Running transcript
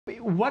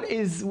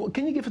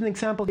Can you give an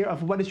example here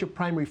of what is your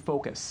primary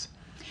focus?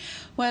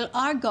 Well,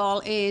 our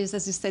goal is,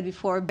 as you said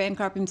before,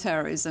 bankrupting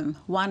terrorism,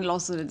 one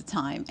lawsuit at a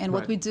time. And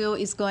what we do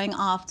is going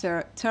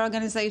after terror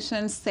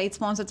organizations,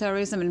 state-sponsored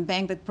terrorism, and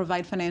banks that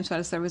provide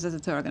financial services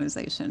to terror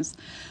organizations.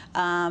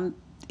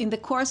 In the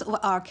course of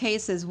our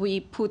cases,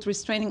 we put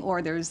restraining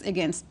orders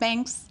against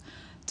banks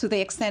to the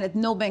extent that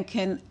no bank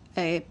can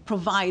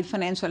provide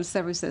financial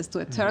services to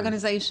a terror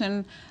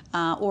organization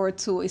or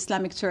to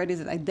Islamic charities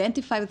that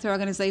identify the terror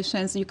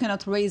organizations. You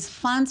cannot raise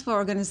funds for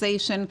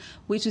organization,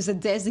 which is a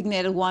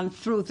designated one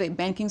through the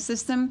banking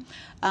system.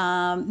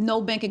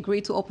 No bank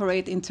agreed to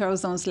operate in terror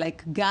zones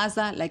like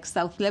Gaza, like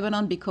South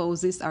Lebanon,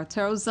 because these are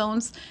terror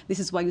zones. This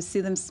is why you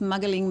see them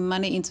smuggling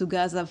money into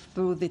Gaza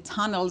through the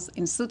tunnels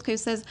in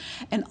suitcases.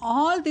 And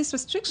all these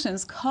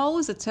restrictions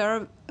cause the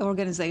terror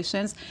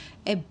organizations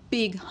a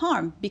big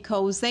harm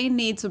because they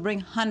need to bring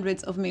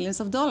hundreds of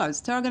millions of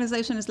dollars. Terror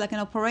organization is like an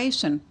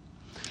operation.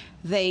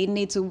 They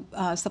need to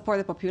support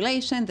the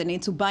population. They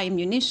need to buy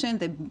ammunition.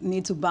 They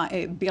need to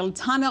build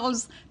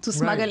tunnels to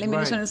smuggle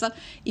ammunition and stuff.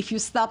 If you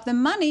stop the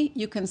money,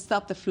 you can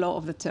stop the flow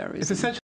of the terrorism.